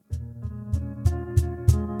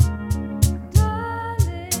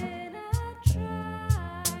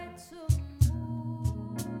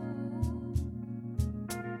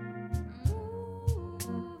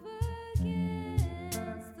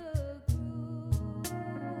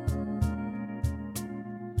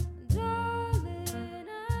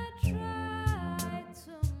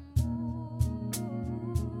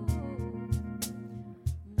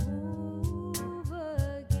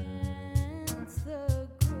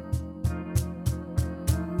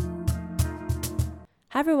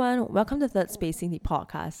Hi everyone, welcome to Third Spacing, the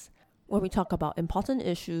podcast, where we talk about important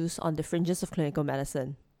issues on the fringes of clinical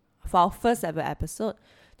medicine. For our first ever episode,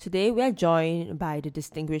 today we are joined by the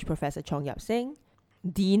distinguished Professor Chong Yap Seng,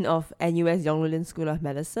 Dean of NUS Medicine School of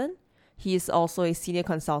Medicine. He is also a senior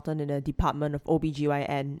consultant in the Department of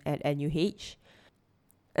ObGyn at NUH,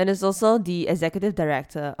 and is also the Executive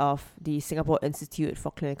Director of the Singapore Institute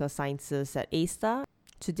for Clinical Sciences at A*STAR.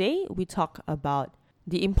 Today, we talk about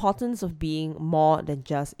the importance of being more than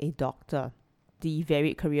just a doctor, the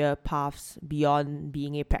varied career paths beyond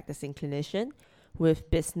being a practicing clinician, with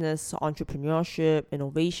business, entrepreneurship,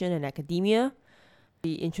 innovation, and academia,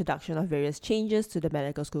 the introduction of various changes to the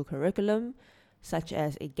medical school curriculum, such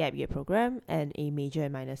as a gap year program and a major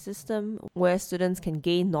and minor system, where students can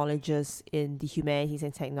gain knowledges in the humanities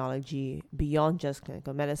and technology beyond just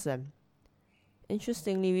clinical medicine.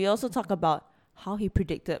 Interestingly, we also talk about how he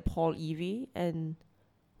predicted Paul Evey and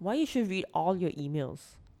why you should read all your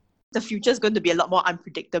emails. The future is going to be a lot more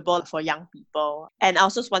unpredictable for young people. And I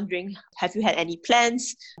was just wondering, have you had any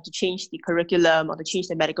plans to change the curriculum or to change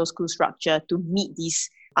the medical school structure to meet these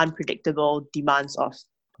unpredictable demands of?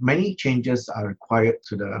 Many changes are required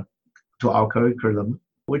to our curriculum,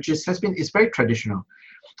 which is very traditional.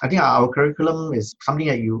 I think our curriculum is something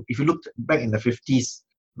that if you looked back in the 50s,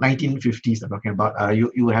 1950s, I'm talking about,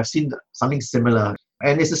 you have seen something similar.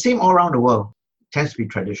 And it's the same all around the world. It tends to be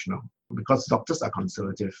traditional because doctors are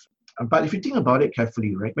conservative. But if you think about it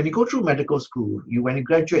carefully, right, when you go through medical school, when you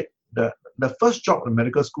graduate, the first job in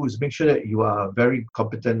medical school is make sure that you are a very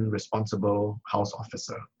competent, responsible house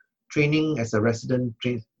officer. Training as a resident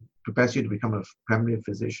prepares you to become a primary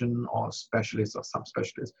physician or specialist or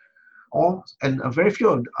subspecialist. And a very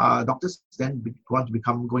few doctors then want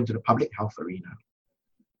to go into the public health arena.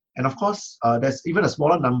 And of course, there's even a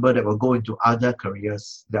smaller number that will go into other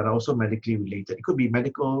careers that are also medically related. It could be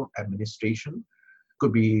medical administration,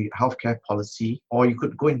 could be healthcare policy, or you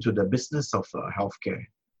could go into the business of healthcare.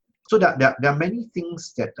 So there are many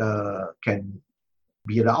things that can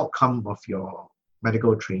be the outcome of your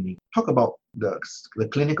medical training. Talk about the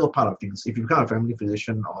clinical part of things. If you become a family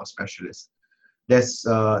physician or a specialist, there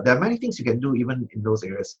are many things you can do even in those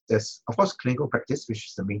areas. There's, of course, clinical practice, which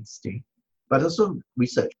is the mainstay, but also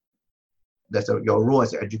research. There's your role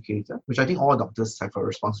as an educator, which I think all doctors have a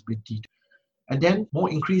responsibility to. And then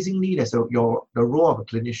more increasingly, there's the role of a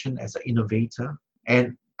clinician as an innovator.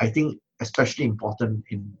 And I think especially important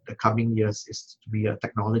in the coming years is to be a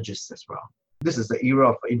technologist as well. This is the era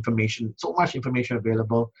of information, so much information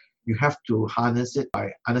available. You have to harness it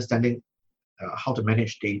by understanding how to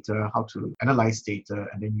manage data, how to analyze data,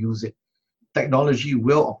 and then use it. Technology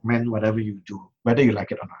will augment whatever you do, whether you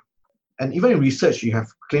like it or not. And even in research, you have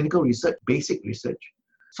clinical research, basic research.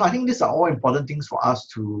 So I think these are all important things for us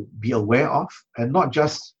to be aware of and not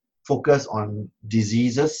just focus on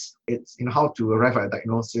diseases. It's how to arrive at a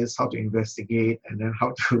diagnosis, how to investigate, and then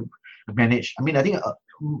how to manage. I mean, I think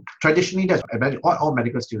traditionally that's what all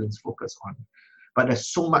medical students focus on. But there's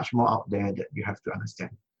so much more out there that you have to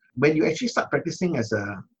understand. When you actually start practicing as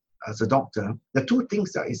a doctor, the two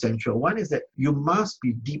things that are essential. One is that you must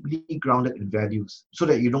be deeply grounded in values so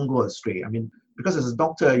that you don't go astray. I mean, because as a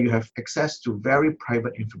doctor, you have access to very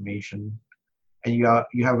private information and you are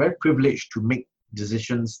very privileged to make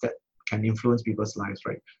decisions that can influence people's lives,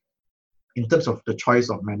 right? In terms of the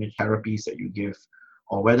choice of managed therapies that you give,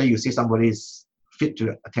 or whether you say somebody is fit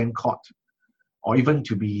to attend court, or even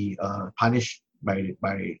to be punished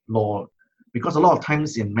by law. Because a lot of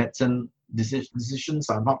times in medicine, decisions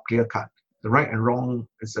are not clear-cut. The right and wrong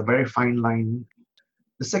is a very fine line.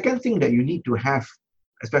 The second thing that you need to have,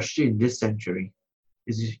 especially in this century,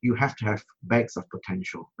 is you have to have bags of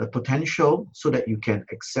potential. The potential so that you can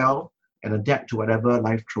excel and adapt to whatever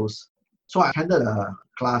life throws. So I attended a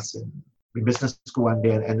class in business school one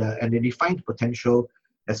day, and they defined potential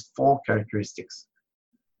as 4 characteristics.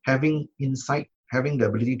 Having insight, having the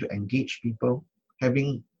ability to engage people,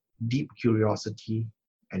 having deep curiosity,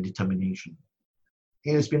 and determination.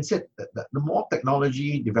 It has been said that the more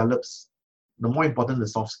technology develops, the more important the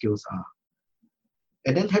soft skills are.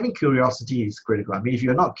 And then having curiosity is critical. I mean, if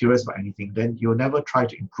you're not curious about anything, then you'll never try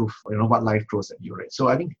to improve, what life throws at you, right? So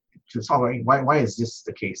I think to solve why is this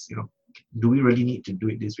the case? Do we really need to do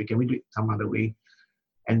it this way? Can we do it some other way?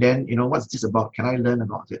 And then, what's this about? Can I learn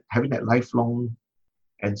about it? Having that lifelong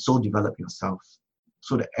and so develop yourself.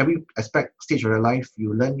 So that every stage of your life,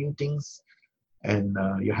 you learn new things and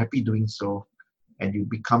you're happy doing so, and you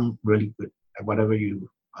become really good at whatever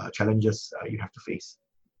challenges you have to face.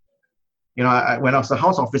 When I was a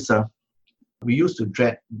house officer, we used to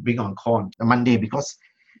dread being on call on a Monday because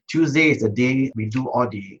Tuesday is the day we do all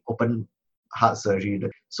the open heart surgery.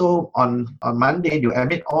 So on Monday, you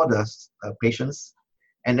admit all the patients,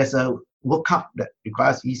 and there's a workup that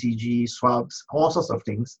requires ECG, swabs, all sorts of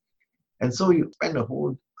things. And so you spend the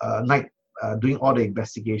whole night doing all the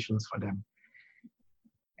investigations for them.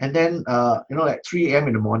 And then, at 3 a.m.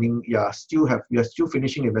 in the morning, you're still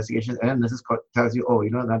finishing the investigations, and then the nurses tells you,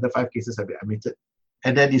 another 5 cases have been admitted.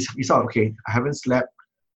 And then you thought, okay, I haven't slept,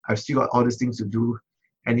 I've still got all these things to do,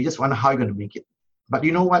 and you just wonder how you're going to make it. But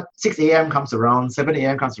you know what? 6 a.m. comes around, 7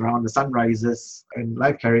 a.m. comes around, the sun rises, and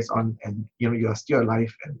life carries on, and you are still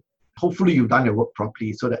alive, and hopefully you've done your work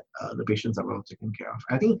properly so that the patients are well taken care of.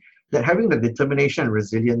 I think that having the determination and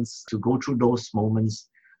resilience to go through those moments,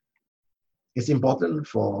 it's important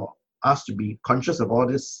for us to be conscious of all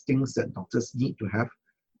these things that doctors need to have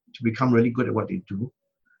to become really good at what they do,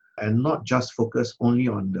 and not just focus only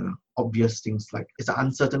on the obvious things. Like, it's an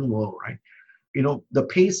uncertain world, right? The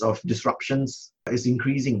pace of disruptions is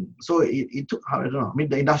increasing. So it took, I don't know,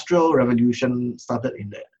 the Industrial Revolution started in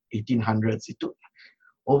the 1800s. It took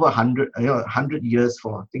over 100 years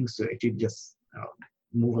for things to actually just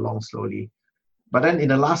move along slowly. But then in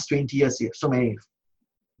the last 20 years, so many.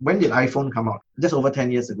 When did iPhone come out? Just over 10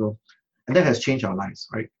 years ago. And that has changed our lives,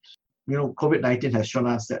 right? COVID-19 has shown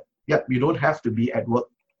us that, you don't have to be at work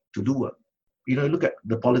to do work. Look at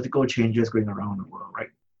the political changes going around the world, right?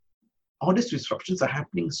 All these disruptions are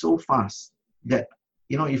happening so fast that,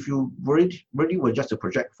 if you really were just to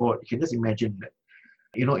project forward, you can just imagine that,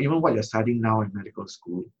 even what you're studying now in medical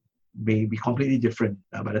school may be completely different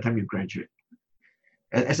by the time you graduate.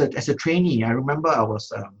 As a trainee, I remember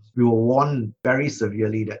we were warned very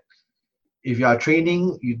severely that if you are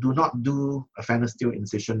training, you do not do a phalansteal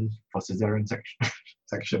incision for cesarean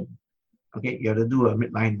section. Okay, you have to do a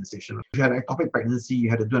midline incision. If you had ectopic pregnancy, you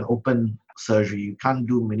had to do an open surgery. You can't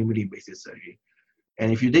do minimally invasive surgery.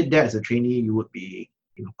 And if you did that as a trainee, you would be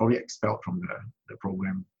probably expelled from the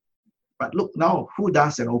program. But look now, who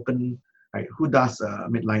does an open, right? Who does a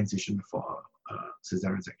midline incision for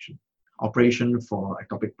cesarean section? Operation for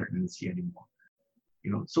ectopic pregnancy anymore.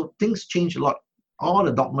 So things change a lot. All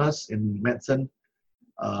the dogmas in medicine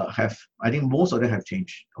I think most of them have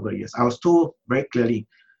changed over the years. I was told very clearly,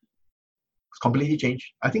 it's completely changed.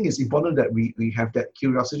 I think it's important that we have that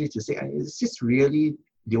curiosity to say, is this really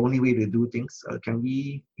the only way to do things? Can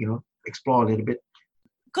we, explore a little bit?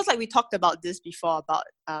 Because we talked about this before, about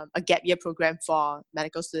a gap year program for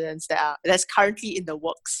medical students that's currently in the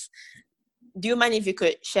works. Do you mind if you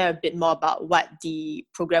could share a bit more about what the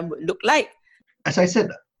program would look like? As I said,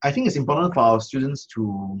 I think it's important for our students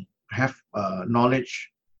to have knowledge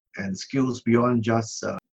and skills beyond just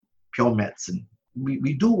pure medicine.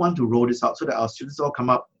 We do want to roll this out so that our students all come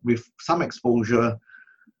up with some exposure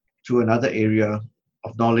to another area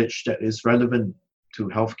of knowledge that is relevant to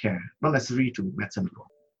healthcare, not necessarily to medicine alone.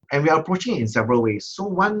 And we are approaching it in several ways. So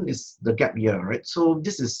one is the gap year, right? So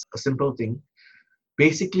this is a simple thing.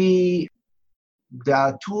 Basically, there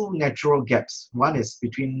are two natural gaps. One is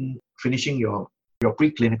between finishing your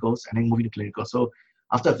pre-clinicals and then moving to clinicals. So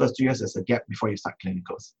after the first 2 years, there's a gap before you start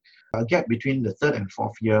clinicals. A gap between the third and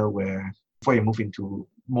fourth year before you move into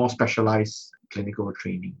more specialized clinical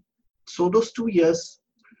training. So those 2 years,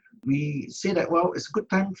 we say that, it's a good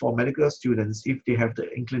time for medical students, if they have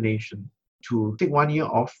the inclination, to take 1 year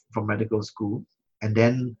off from medical school and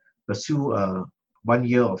then pursue 1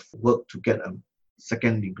 year of work to get a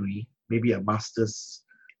second degree, maybe a master's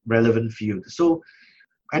relevant field. So,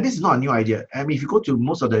 and this is not a new idea. If you go to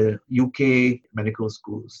most of the UK medical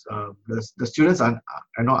schools, the students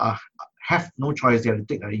have no choice. They have to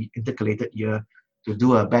take an intercalated year to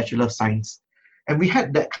do a Bachelor of Science. And we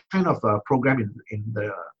had that kind of program in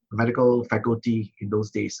the medical faculty in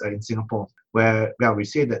those days in Singapore, where we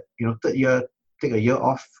say that, third year, take a year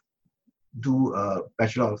off, do a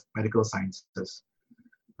Bachelor of Medical Sciences.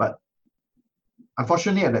 But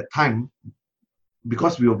unfortunately at that time,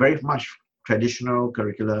 because we were very much traditional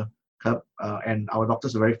curricula, and our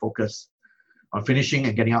doctors were very focused on finishing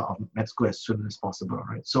and getting out of med school as soon as possible,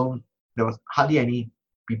 right? So there was hardly any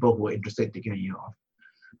people who were interested in taking a year off.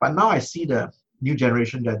 But now I see the new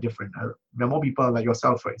generation, they're different. There are more people like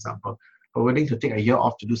yourself, for example, who are willing to take a year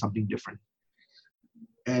off to do something different.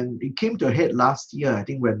 And it came to a head last year, I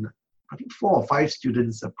think 4 or 5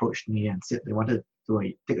 students approached me and said they wanted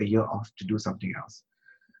to take a year off to do something else.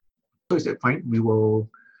 So I said, fine,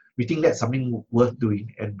 we think that's something worth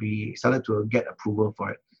doing, and we started to get approval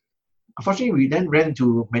for it. Unfortunately, we then ran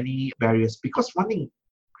into many barriers, because one thing,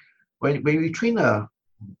 when we train a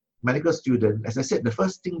medical student, as I said, the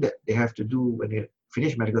first thing that they have to do when they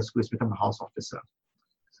finish medical school is become a house officer.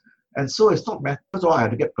 And so it's not, first of all, I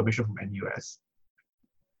had to get permission from NUS.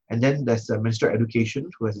 And then there's the Ministry of Education,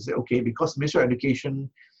 who has to say, okay, because Ministry of Education,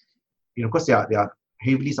 because they are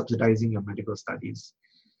heavily subsidizing your medical studies.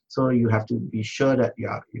 So you have to be sure that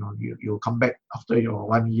you'll come back after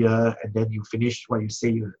 1 year, and then you finish what you say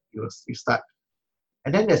you start.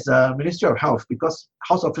 And then there's the Ministry of Health, because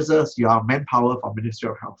house officers, you are manpower for Ministry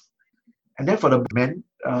of Health. And then for the men,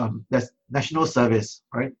 there's National Service,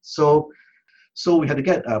 right? So we had to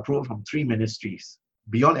get approval from 3 ministries.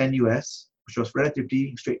 Beyond NUS, which was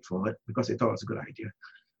relatively straightforward because they thought it was a good idea.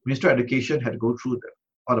 Ministry of Education had to go through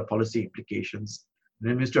all the policy implications. And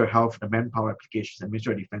then Ministry of Health, the manpower applications, and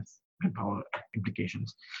Ministry of Defense, manpower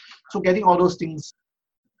implications. So getting all those things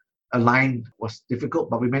aligned was difficult,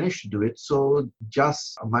 but we managed to do it. So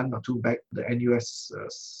just a month or two back, the NUS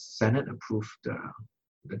Senate approved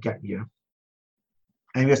the gap year.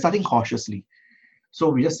 And we're starting cautiously. So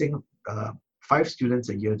we're just saying 5 students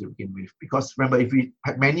a year to begin with. Because remember, if we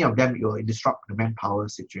had many of them, it will disrupt the manpower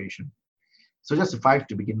situation. So just 5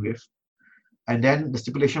 to begin with. And then the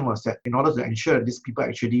stipulation was that in order to ensure these people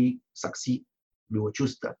actually succeed, we will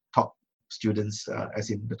choose the top students, as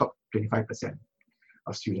in the top 25%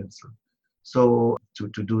 of students. So to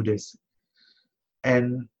do this.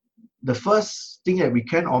 And the first thing that we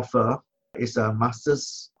can offer is a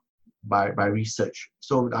master's by research.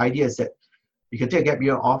 So the idea is that you can take a gap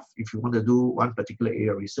year off if you want to do one particular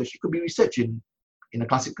area of research. It could be research in a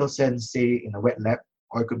classical sense, say in a wet lab,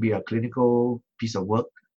 or it could be a clinical piece of work,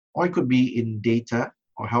 or it could be in data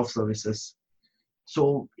or health services.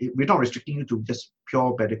 So we're not restricting you to just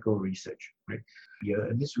pure medical research, right? Yeah,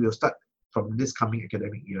 and this will start from this coming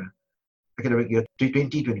academic year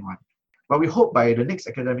 2021. But we hope by the next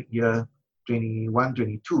academic year,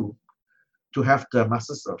 21-22, to have the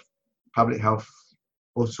Masters of Public Health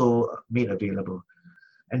also made available.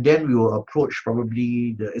 And then we will approach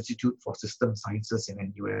probably the Institute for System Sciences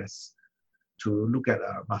in NUS to look at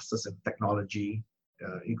a Masters in Technology.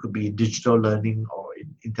 It could be digital learning or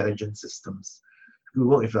in intelligent systems. We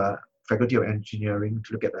work with a Faculty of Engineering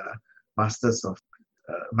to look at a Masters of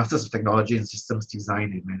Technology in Systems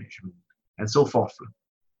Design and Management, and so forth.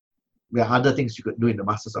 There are other things you could do in the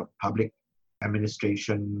Masters of Public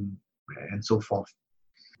Administration and so forth.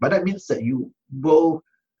 But that means that you will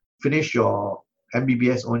finish your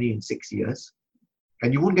MBBS only in 6 years,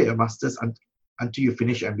 and you won't get your Masters until you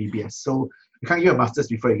finish MBBS. So you can't get a Masters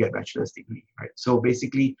before you get a bachelor's degree, right? So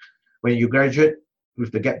basically, when you graduate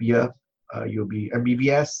with the gap year, you'll be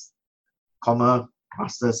MBBS,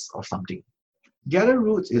 Masters of something. The other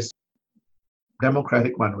route is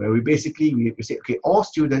democratic one, where we say, okay, all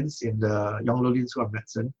students in the Yong Loo Lin School of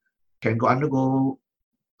Medicine can undergo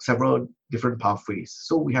several different pathways.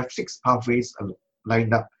 So we have 6 pathways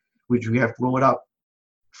lined up, which we have rolled out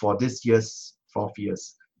for this year's 4th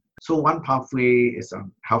years. So one pathway is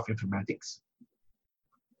health informatics,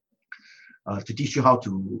 to teach you how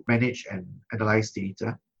to manage and analyze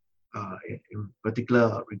data, in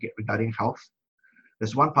particular regarding health.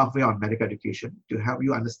 There's one pathway on medical education to help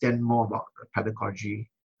you understand more about the pedagogy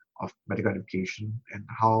of medical education and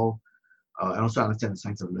how, and also understand the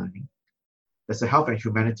science of learning. There's a health and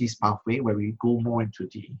humanities pathway where we go more into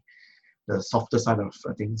the softer side of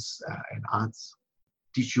things and arts,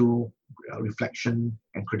 teach you reflection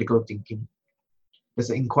and critical thinking. There's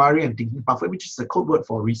an inquiry and thinking pathway, which is a code word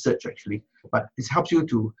for research actually, but it helps you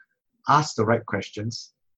to ask the right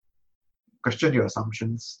questions, question your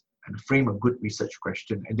assumptions, and frame a good research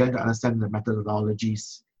question, and then to understand the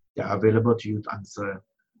methodologies that are available to you to answer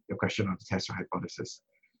your question on the test or hypothesis.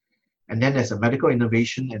 And then there's a medical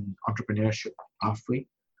innovation and entrepreneurship pathway,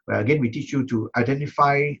 where again we teach you to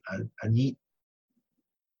identify a need,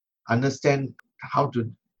 understand how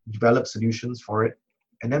to develop solutions for it,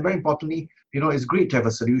 and then very importantly, it's great to have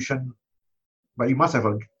a solution, but you must have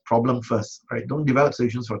a problem first, right? Don't develop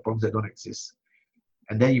solutions for problems that don't exist.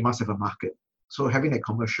 And then you must have a market. So having that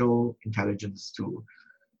commercial intelligence to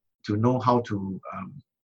know how to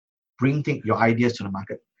bring your ideas to the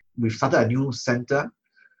market. We've started a new center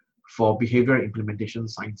for behavioral implementation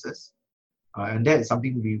sciences. And that is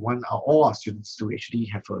something we want all our students to actually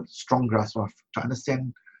have a strong grasp of, to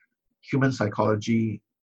understand human psychology,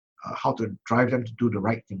 how to drive them to do the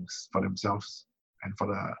right things for themselves and for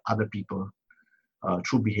the other people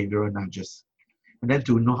through behavioral nudges. And then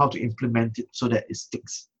to know how to implement it so that it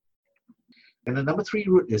sticks. And the number 3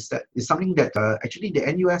 route is something that actually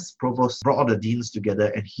the NUS provost brought all the deans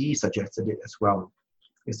together, and he suggested it as well,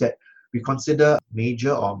 is that we consider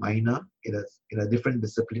major or minor in a different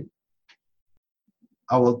discipline.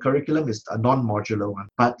 Our curriculum is a non-modular one,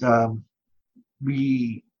 but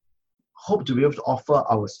we hope to be able to offer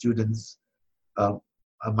our students a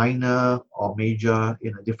minor or major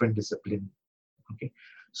in a different discipline. Okay,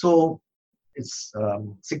 So it's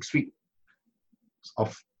 6 weeks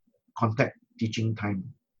of contact teaching time,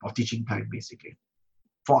 or teaching time basically.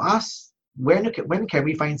 For us, when can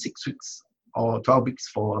we find 6 weeks or 12 weeks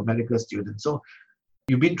for a medical student? So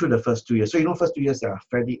you've been through the first 2 years. So first 2 years there are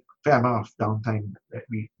fair amount of downtime that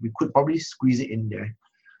we could probably squeeze it in there.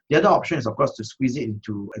 The other option is, of course, to squeeze it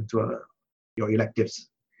into your electives.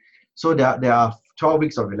 So there are 12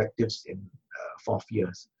 weeks of electives in 4th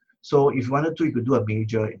years. So if you wanted to, you could do a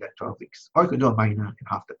major in that 12 weeks, or you could do a minor in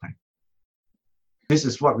half the time. This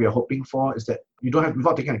is what we are hoping for, is that you don't have,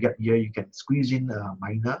 without taking a gap year, you can squeeze in a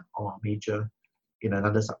minor or a major in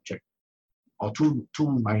another subject, or two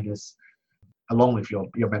minors along with your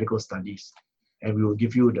medical studies, and we will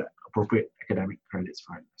give you the appropriate academic credits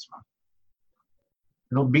for it as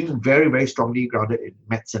well. Being very, very strongly grounded in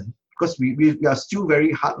medicine, because we are still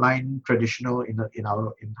very hardline traditional in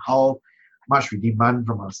how much we demand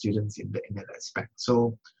from our students in that aspect.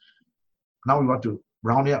 So now we want to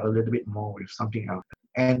round it up a little bit more with something else.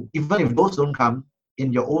 And even if those don't come,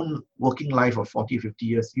 in your own working life of 40, 50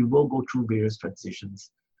 years, you will go through various transitions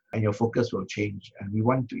and your focus will change. And we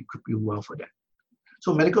want to equip you well for that.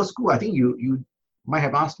 So medical school, I think you might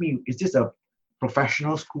have asked me, is this a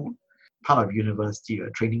professional school, part of university, a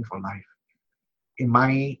training for life? In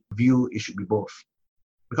my view, it should be both.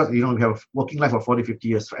 Because we have working life of 40, 50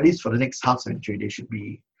 years, at least for the next half century, they should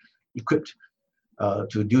be equipped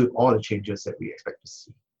to do all the changes that we expect to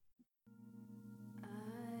see.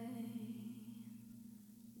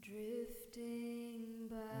 Drifting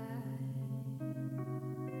by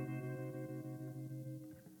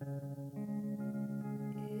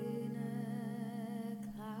in a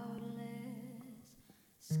cloudless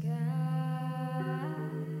sky.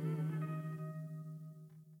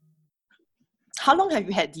 How long have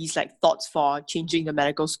you had these thoughts for changing the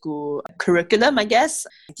medical school curriculum, I guess?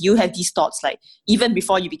 Do you have these thoughts even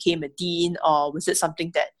before you became a dean, or was it something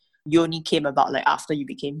that you only came about after you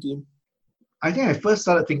became dean? I think I first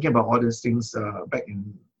started thinking about all these things back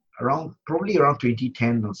in probably around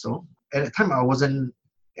 2010 or so. At the time, I wasn't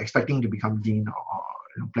expecting to become dean or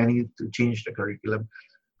planning to change the curriculum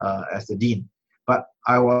as the dean. But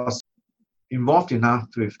I was involved enough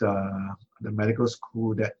with the medical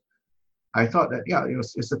school that I thought that,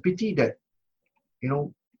 it's a pity that,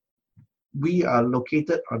 we are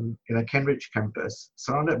located in a Cambridge campus,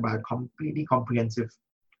 surrounded by a completely comprehensive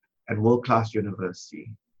and world-class university.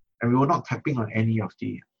 And we were not tapping on any of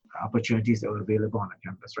the opportunities that were available on the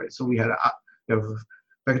campus, right? So we have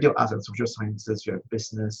Faculty of Arts and Social Sciences, we have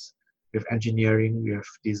business, we have engineering, we have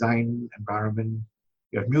design, environment,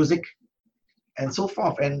 we have music, and so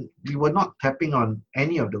forth. And we were not tapping on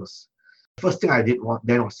any of those. The first thing I did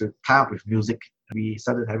then was to tie up with music. We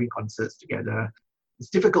started having concerts together. It's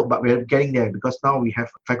difficult, but we're getting there, because now we have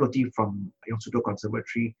faculty from Yonsudou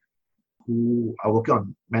Conservatory who are working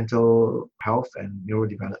on mental health and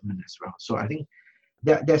neurodevelopment as well. So I think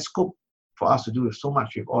there's scope for us to do so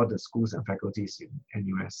much with all the schools and faculties in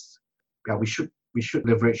NUS. Yeah, we should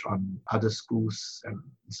leverage on other schools and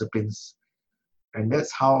disciplines. And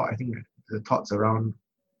that's how I think the thoughts around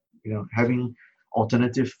having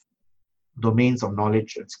alternative domains of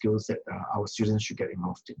knowledge and skills that our students should get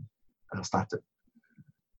involved in started.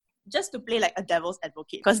 Just to play a devil's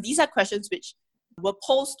advocate, because these are questions which were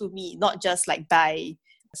posed to me not just by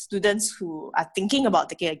students who are thinking about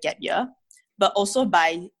taking a gap year, but also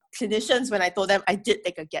by clinicians when I told them I did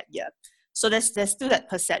take a gap year. So there's still that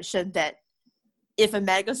perception that if a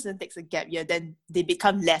medical student takes a gap year, then they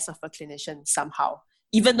become less of a clinician somehow.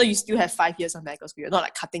 Even though you still have 5 years of medical school, you're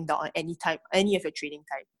not cutting down on any of your training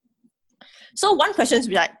time. So one question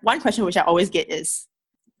which I always get is,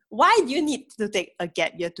 why do you need to take a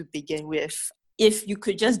gap year to begin with, if you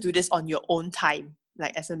could just do this on your own time,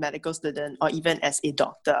 as a medical student or even as a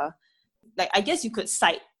doctor? I guess you could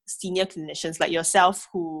cite senior clinicians like yourself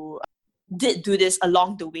who did do this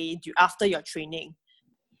along the way after your training.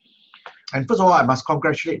 And first of all, I must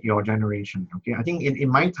congratulate your generation. Okay, I think in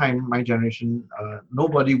my time, my generation,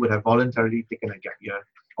 nobody would have voluntarily taken a gap year,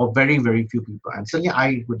 or very, very few people. And certainly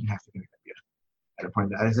I wouldn't have taken a gap year at the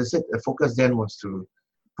point. As I said, the focus then was to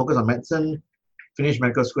focus on medicine, finish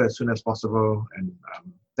medical school as soon as possible, and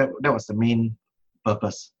that was the main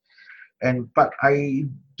purpose. But I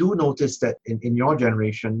do notice that in your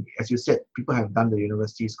generation, as you said, people have done the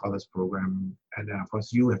university scholars program, and then of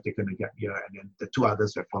course you have taken a gap year, and then the two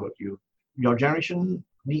others have followed you. Your generation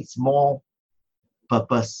needs more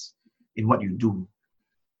purpose in what you do,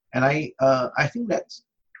 and I think that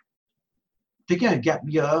taking a gap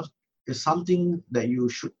year is something that you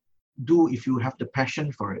should do if you have the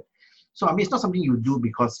passion for it. So, I mean, it's not something you do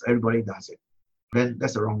because everybody does it. Then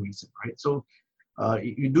that's the wrong reason, right? So, if you have the passion for it, you should take a gap year. And I think that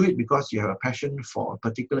You do it because you have a passion for a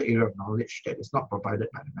particular area of knowledge that is not provided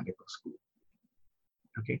by the medical school.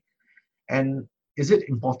 Okay, and is it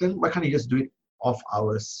important? Why can't you just do it off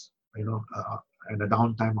hours, and a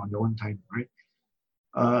downtime on your own time,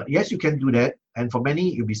 right? Yes, you can do that, and for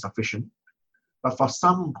many it'll be sufficient. But for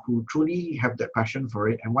some who truly have that passion for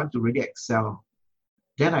it and want to really excel,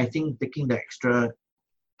 then I think taking the extra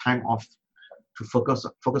time off to focus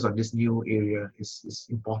on this new area is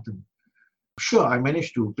important. Sure, I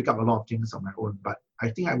managed to pick up a lot of things on my own, but I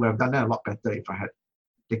think I would have done that a lot better if I had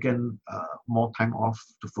taken more time off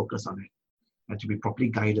to focus on it and to be properly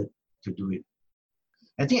guided to do it.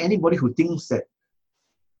 I think anybody who thinks that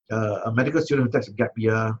a medical student who takes a gap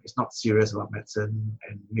year is not serious about medicine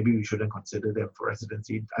and maybe we shouldn't consider them for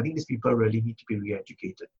residency, I think these people really need to be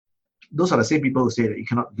re-educated. Those are the same people who say that you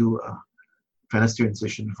cannot do a fenestrian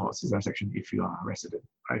incision for cesarean section if you are a resident,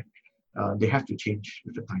 right? They have to change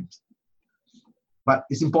with the times. But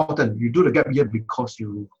it's important. You do the gap year because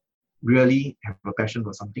you really have a passion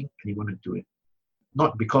for something and you want to do it.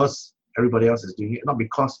 Not because everybody else is doing it, not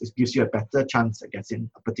because it gives you a better chance at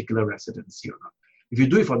getting a particular residency or not. If you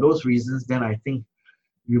do it for those reasons, then I think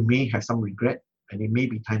you may have some regret and it may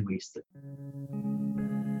be time wasted.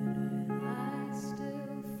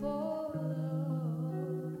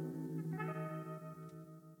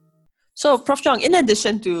 So, Prof Chong, in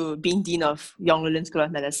addition to being Dean of Yong Loo School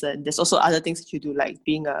of Medicine, there's also other things that you do, like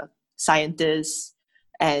being a scientist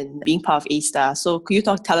and being part of A-STAR. So could you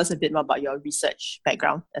tell us a bit more about your research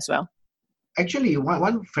background as well? Actually,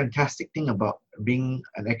 one fantastic thing about being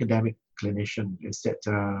an academic clinician is that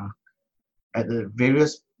at the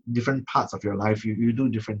various different parts of your life, you do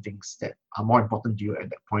different things that are more important to you at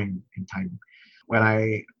that point in time. When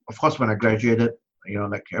I graduated,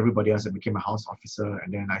 like everybody else, I became a house officer,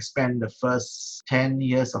 and then I spent the first 10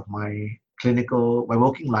 years of my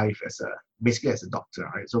working life basically as a doctor,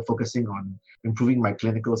 right? So focusing on improving my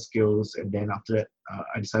clinical skills, and then after that,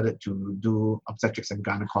 I decided to do obstetrics and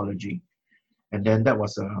gynecology, and then that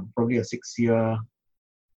was probably a 6-year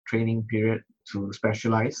training period to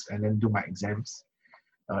specialize and then do my exams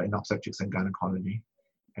in obstetrics and gynecology,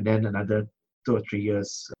 and then another 2 or 3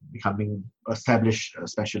 years becoming established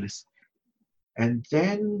specialist. And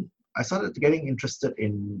then I started getting interested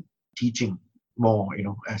in teaching more,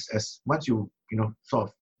 as once you sort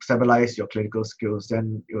of stabilize your clinical skills,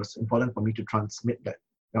 then it was important for me to transmit that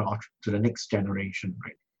to the next generation,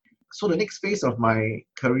 right? So the next phase of my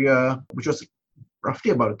career, which was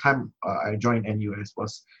roughly about the time I joined NUS,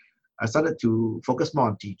 was I started to focus more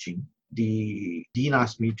on teaching. The dean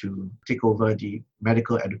asked me to take over the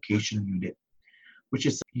medical education unit, which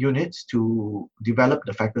is a unit to develop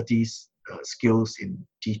the faculty's skills in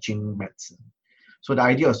teaching medicine. So the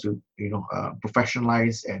idea is to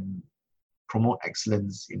professionalize and promote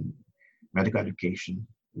excellence in medical education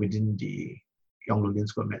within the Yong Loo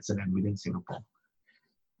School of Medicine and within Singapore.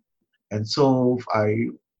 And so I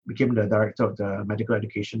became the director of the medical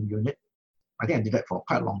education unit. I think I did that for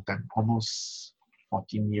quite a long time, almost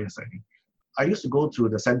 14 years, I think. I used to go to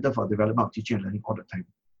the Center for Development of Teaching and Learning all the time.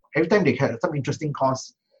 Every time they had some interesting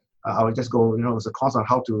course, I would just go, it was a course on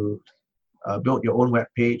how to build your own web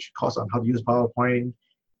page, course on how to use PowerPoint. And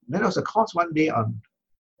then there was a course one day on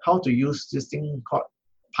how to use this thing called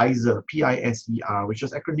PISER, P-I-S-E-R, which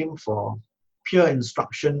is acronym for Peer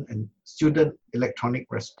Instruction and Student Electronic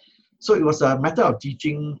Response. So it was a matter of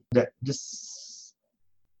teaching that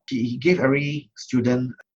he gave every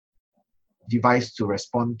student a device to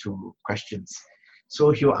respond to questions. So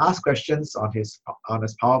he'll ask questions on his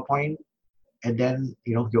PowerPoint, and then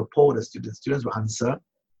he'll poll the students. Students will answer.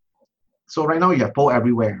 So right now you have poll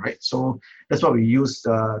everywhere, right? So that's what we use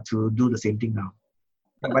to do the same thing now.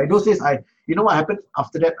 But by those days, what happened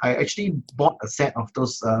after that? I actually bought a set of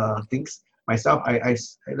those things myself.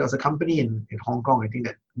 There was a company in Hong Kong, I think,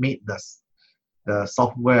 that made the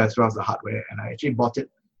software as well as the hardware, and I actually bought it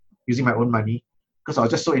using my own money because I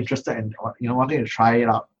was just so interested and wanting to try it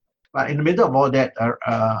out. But in the middle of all that,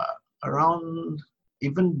 around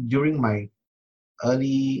even during my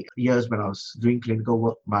early years when I was doing clinical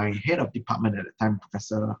work, my head of department at the time,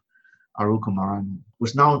 Professor Aru Kumaran,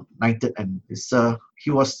 was now knighted, and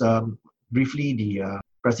he was briefly the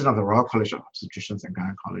president of the Royal College of Obstetricians and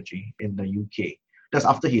Gynecology in the UK. That's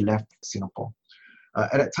after he left Singapore.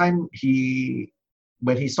 At that time,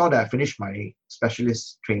 when he saw that I finished my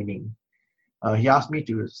specialist training, he asked me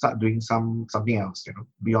to start doing something else,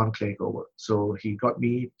 beyond clinical work. So he got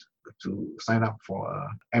me to sign up for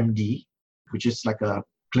a MD, which is like a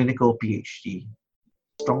clinical PhD.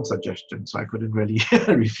 Strong suggestion, so I couldn't really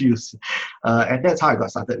refuse. And that's how I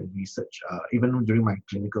got started in research, even during my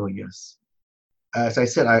clinical years. as I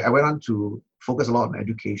said, I went on to focus a lot on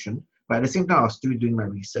education, but at the same time, I was still doing my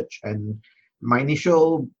research. And my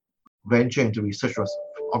initial venture into research was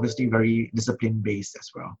obviously very discipline-based as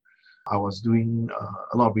well. I was doing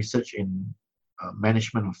a lot of research in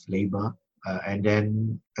management of labor, and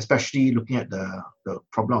then especially looking at the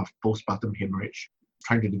problem of postpartum hemorrhage,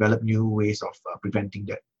 trying to develop new ways of preventing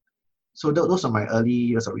that. So those are my early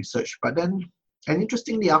years of research. But then, and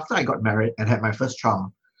interestingly, after I got married and had my first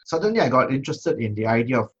child, suddenly I got interested in the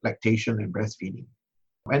idea of lactation and breastfeeding.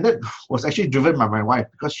 And that was actually driven by my wife,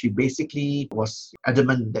 because she basically was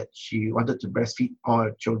adamant that she wanted to breastfeed all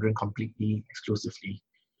her children completely, exclusively.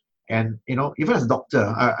 And, even as a doctor,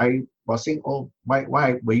 I was saying, oh,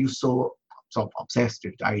 why were you so sort of obsessed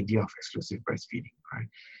with the idea of exclusive breastfeeding, right?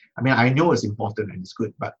 I mean, I know it's important and it's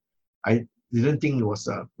good, but I didn't think it was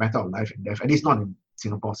a matter of life and death, at least not in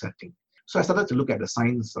Singapore setting. So I started to look at the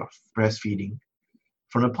science of breastfeeding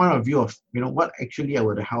from the point of view of, what actually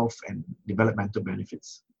were the health and developmental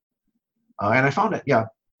benefits. And I found that,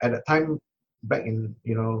 at that time, back in,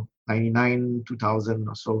 99, 2000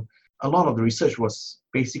 or so, a lot of the research was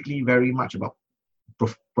basically very much about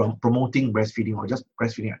promoting breastfeeding or just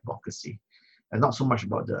breastfeeding advocacy, and not so much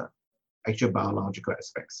about the actual biological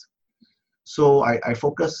aspects. So I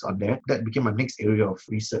focused on that. That became my next area of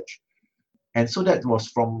research. And so that was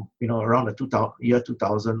from, around the year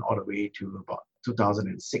 2000 all the way to about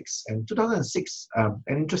 2006. And 2006, an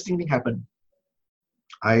interesting thing happened.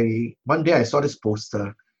 One day I saw this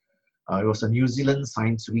poster. It was a New Zealand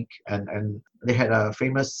Science Week, and they had a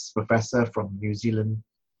famous professor from New Zealand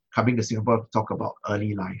coming to Singapore to talk about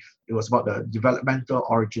early life. It was about the developmental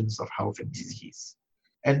origins of health and disease.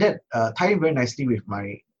 And that tied in very nicely with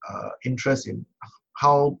my interest in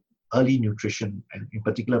how early nutrition, and in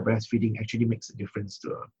particular breastfeeding, actually makes a difference to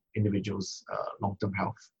an individual's long-term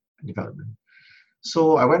health and development.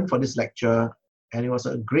 So I went for this lecture, and it was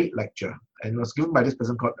a great lecture. And it was given by this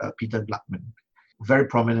person called Peter Gluckman, very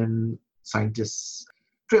prominent scientist.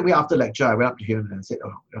 Straight away after lecture, I went up to him and said,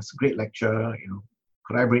 "Oh, it was a great lecture.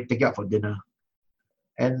 Could I take you out for dinner?"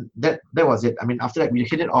 And that was it. I mean, after that, we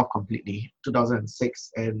hit it off completely,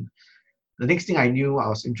 2006. And the next thing I knew, I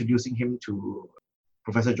was introducing him to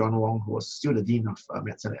Professor John Wong, who was still the Dean of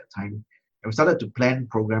Medicine at the time. And we started to plan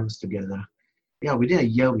programs together. Within a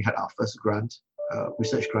year, we had our first grant,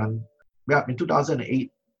 research grant. In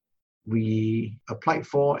 2008, we applied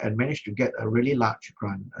for and managed to get a really large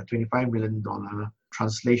grant, a $25 million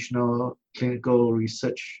translational clinical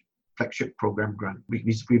research flagship program grant.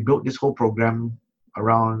 We built this whole program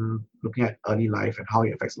around looking at early life and how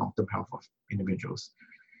it affects long-term health of individuals.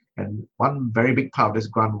 And one very big part of this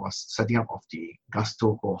grant was setting up of the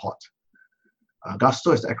GUSTO cohort.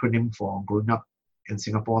 GUSTO is the acronym for Growing Up in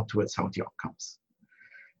Singapore Towards Healthy Outcomes.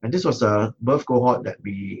 And this was a birth cohort that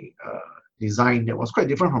we designed that was quite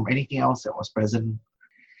different from anything else that was present.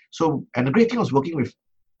 So, and the great thing was working with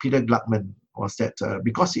Peter Gluckman was that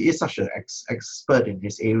because he is such an expert in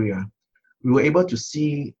his area, we were able to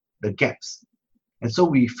see the gaps. And so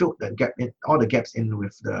we filled all the gaps in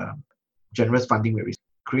with the generous funding we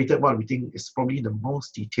created what we think is probably the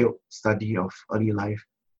most detailed study of early life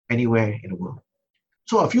anywhere in the world.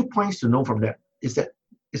 So a few points to know from that is that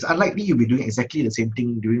it's unlikely you'll be doing exactly the same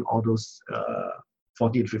thing during all those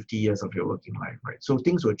 40 to 50 years of your working life, right? So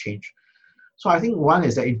things will change. So I think one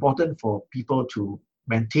is that important for people to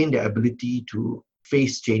maintain their ability to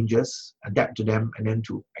face changes, adapt to them, and then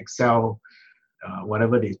to excel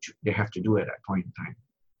whatever they have to do at that point in time.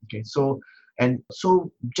 Okay, so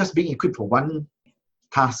just being equipped for one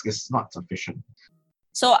task is not sufficient.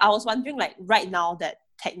 So I was wondering, right now that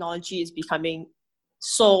technology is becoming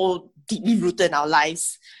so deeply rooted in our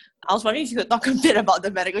lives, I was wondering if you could talk a bit about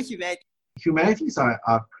the medical humanities. Humanities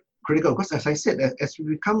are critical because, as I said, as we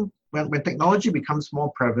become, when technology becomes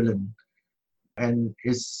more prevalent and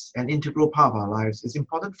is an integral part of our lives, it's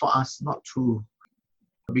important for us not to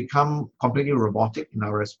become completely robotic in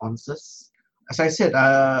our responses. As I said,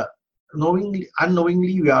 unknowingly,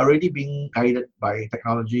 we are already being guided by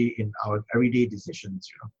technology in our everyday decisions.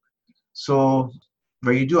 So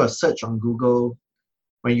when you do a search on Google,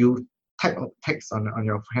 when you type a text on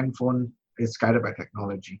your handphone, it's guided by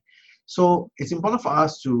technology. So it's important for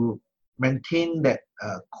us to maintain that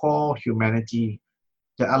core humanity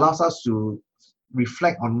that allows us to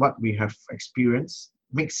reflect on what we have experienced,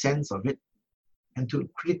 make sense of it, and to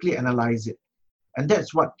critically analyze it. And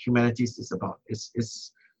that's what humanities is about.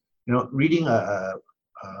 It's reading a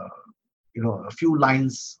few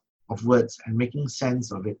lines of words and making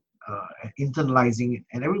sense of it, internalizing it,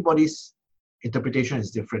 and everybody's interpretation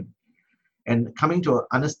is different. And coming to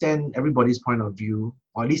understand everybody's point of view,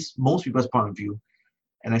 or at least most people's point of view,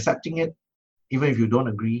 and accepting it even if you don't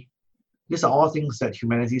agree. These are all things that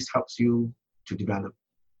humanities helps you to develop.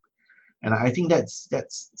 And I think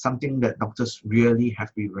that's something that doctors really have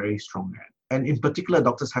to be very strong at. And in particular,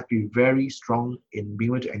 doctors have to be very strong in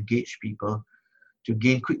being able to engage people to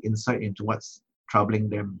gain quick insight into what's troubling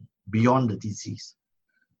them beyond the disease,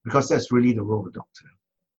 because that's really the role of a doctor.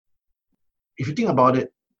 If you think about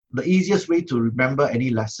it, the easiest way to remember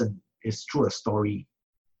any lesson is through a story.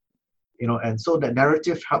 And so that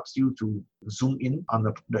narrative helps you to zoom in on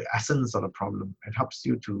the essence of the problem and helps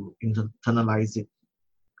you to internalize it.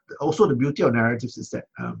 Also, the beauty of narratives is that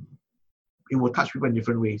it will touch people in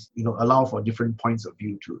different ways, allow for different points of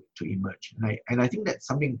view to emerge. And I think that's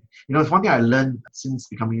something, it's one thing I learned since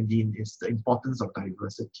becoming a dean is the importance of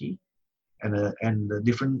diversity and the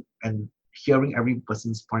different, and hearing every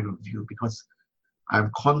person's point of view, because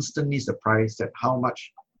I'm constantly surprised at how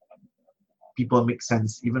much people make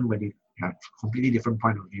sense even when they have completely different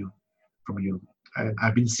point of view from you. And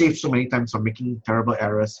I've been saved so many times from making terrible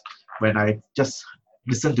errors when I just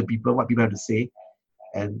listen to what people have to say,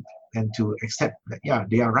 and to accept that, yeah,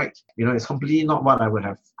 they are right. It's completely not what I would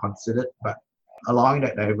have considered, but allowing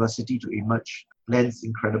that diversity to emerge lends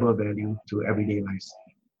incredible value to everyday lives.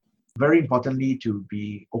 Very importantly, to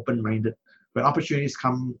be open-minded. When opportunities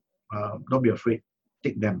come, don't be afraid,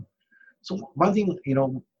 take them. So one thing,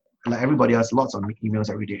 like everybody else, lots of emails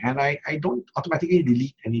every day, and I don't automatically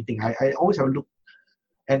delete anything. I always have a look,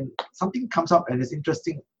 and something comes up and it's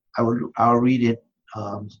interesting, I'll read it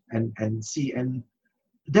and see. And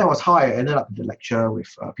that was how I ended up the lecture with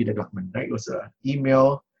Peter Gluckman, right? It was an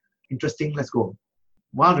email, interesting, let's go.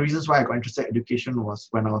 One of the reasons why I got interested in education was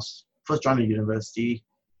when I was first joined the university.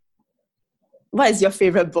 What is your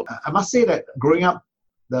favorite book? I must say that growing up,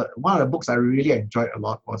 one of the books I really enjoyed a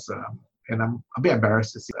lot was, and I'm a bit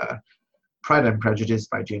embarrassed to say, Pride and Prejudice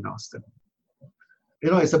by Jane Austen.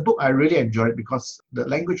 It's a book I really enjoyed because the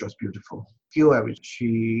language was beautiful. The skill at which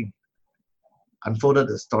she unfolded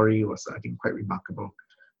the story was, I think, quite remarkable.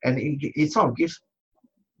 And it sort of gives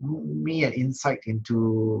me an insight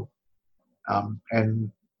into, I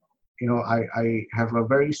have a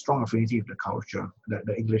very strong affinity with the culture,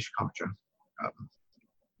 the English culture.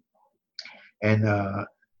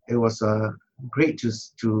 It was great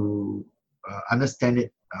to understand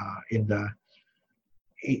it in the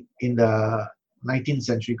 19th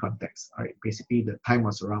century context. Right? Basically, the time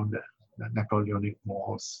was around the Napoleonic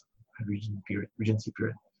Wars, Regency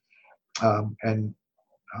period. I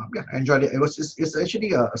enjoyed it. It's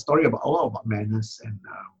actually a story about a lot about manners,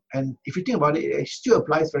 and if you think about it, it still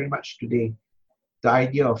applies very much today. The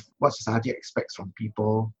idea of what society expects from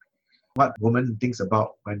people, what woman thinks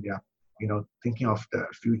about when they are, thinking of the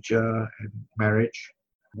future and marriage,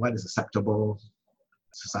 what is acceptable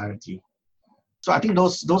society. So I think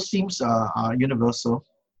those themes are universal.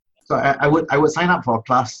 So I would sign up for a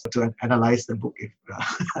class to analyze the book if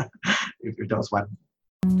if there was one.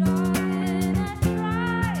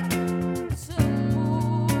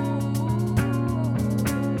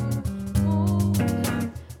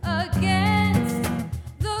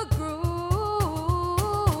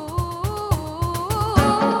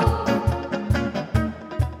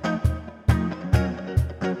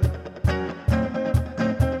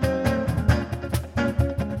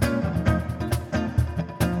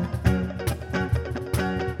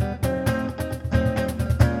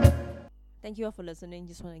 Thank you all for listening.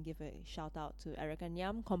 Just want to give a shout out to Erica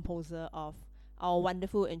Nyam, composer of our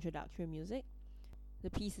wonderful introductory music. The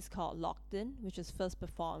piece is called Locked In, which was first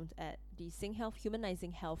performed at the Sing Health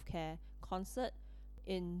Humanizing Healthcare concert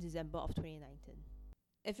in December of 2019.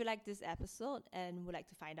 If you like this episode and would like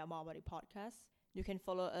to find out more about the podcast, you can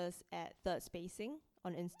follow us at Third Spacing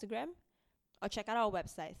on Instagram, or check out our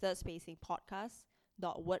website,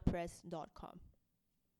 thirdspacingpodcast.wordpress.com.